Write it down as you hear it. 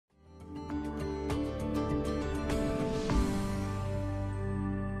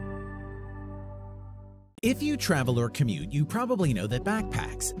If you travel or commute, you probably know that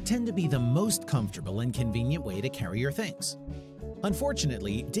backpacks tend to be the most comfortable and convenient way to carry your things.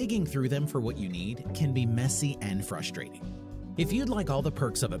 Unfortunately, digging through them for what you need can be messy and frustrating. If you'd like all the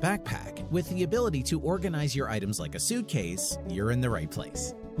perks of a backpack, with the ability to organize your items like a suitcase, you're in the right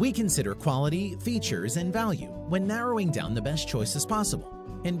place. We consider quality, features, and value when narrowing down the best choices possible,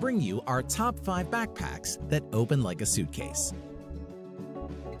 and bring you our top 5 backpacks that open like a suitcase.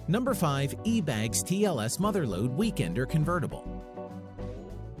 Number 5. eBags TLS Mother Lode Weekender Convertible.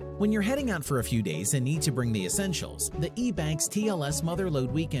 When you're heading out for a few days and need to bring the essentials, the eBags TLS Mother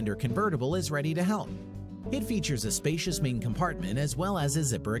Lode Weekender Convertible is ready to help. It features a spacious main compartment as well as a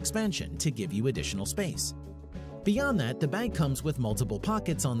zipper expansion to give you additional space. Beyond that, the bag comes with multiple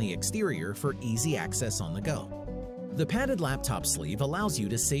pockets on the exterior for easy access on the go. The padded laptop sleeve allows you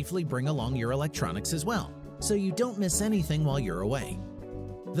to safely bring along your electronics as well, so you don't miss anything while you're away.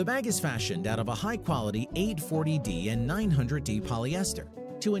 The bag is fashioned out of a high-quality 840D and 900D polyester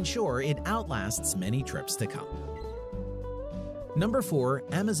to ensure it outlasts many trips to come. Number 4.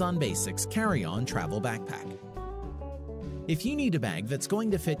 Amazon Basics Carry-On Travel Backpack. If you need a bag that's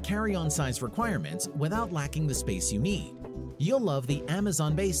going to fit carry-on size requirements without lacking the space you need, you'll love the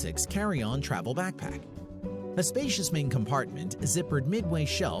Amazon Basics Carry-On Travel Backpack. A spacious main compartment, zippered midway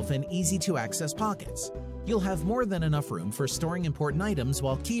shelf, and easy-to-access pockets. You'll have more than enough room for storing important items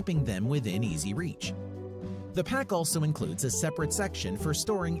while keeping them within easy reach. The pack also includes a separate section for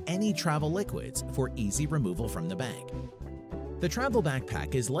storing any travel liquids for easy removal from the bag. The travel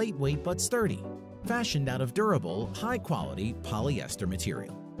backpack is lightweight but sturdy, fashioned out of durable, high-quality polyester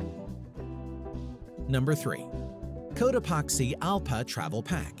material. Number 3. Cotopaxi Allpa Travel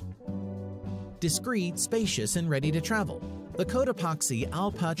Pack. Discreet, spacious, and ready to travel, the Cotopaxi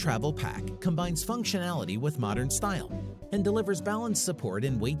Allpa Travel Pack combines functionality with modern style and delivers balanced support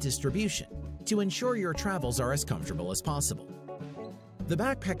and weight distribution to ensure your travels are as comfortable as possible. The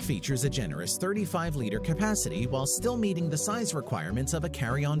backpack features a generous 35-liter capacity while still meeting the size requirements of a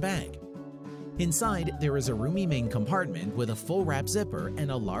carry-on bag. Inside, there is a roomy main compartment with a full-wrap zipper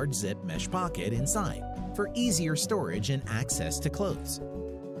and a large zip mesh pocket inside for easier storage and access to clothes.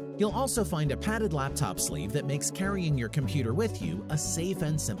 You'll also find a padded laptop sleeve that makes carrying your computer with you a safe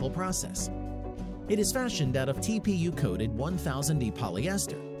and simple process. It is fashioned out of TPU-coated 1000D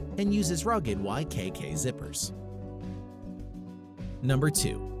polyester and uses rugged YKK zippers. Number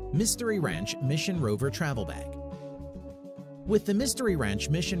 2. Mystery Ranch Mission Rover Travel Bag. With the Mystery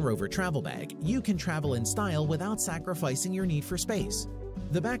Ranch Mission Rover Travel Bag, you can travel in style without sacrificing your need for space.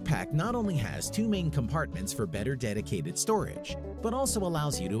 The backpack not only has 2 main compartments for better dedicated storage, but also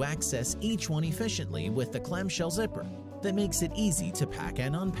allows you to access each one efficiently with the clamshell zipper that makes it easy to pack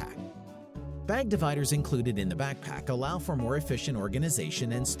and unpack. Bag dividers included in the backpack allow for more efficient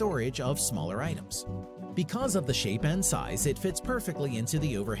organization and storage of smaller items. Because of the shape and size, it fits perfectly into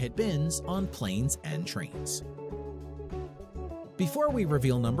the overhead bins on planes and trains. Before we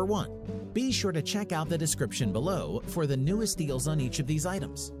reveal number 1, be sure to check out the description below for the newest deals on each of these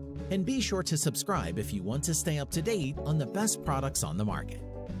items. And be sure to subscribe if you want to stay up to date on the best products on the market.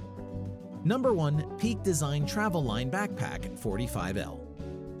 Number 1. Peak Design Travel Line Backpack 45L.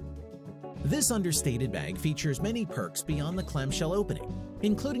 This understated bag features many perks beyond the clamshell opening,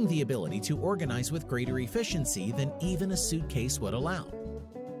 including the ability to organize with greater efficiency than even a suitcase would allow.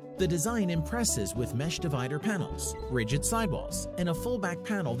 The design impresses with mesh divider panels, rigid sidewalls, and a full back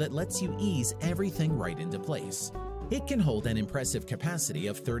panel that lets you ease everything right into place. It can hold an impressive capacity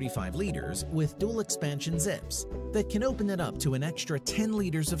of 35 liters with dual expansion zips that can open it up to an extra 10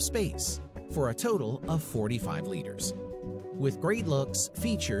 liters of space for a total of 45 liters. With great looks,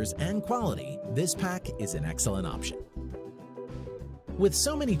 features, and quality, this pack is an excellent option. With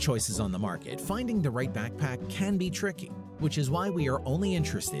so many choices on the market, finding the right backpack can be tricky, which is why we are only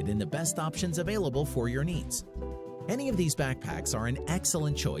interested in the best options available for your needs. Any of these backpacks are an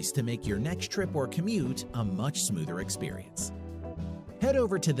excellent choice to make your next trip or commute a much smoother experience. Head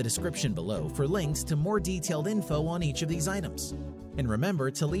over to the description below for links to more detailed info on each of these items. And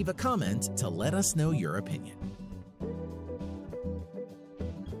remember to leave a comment to let us know your opinion.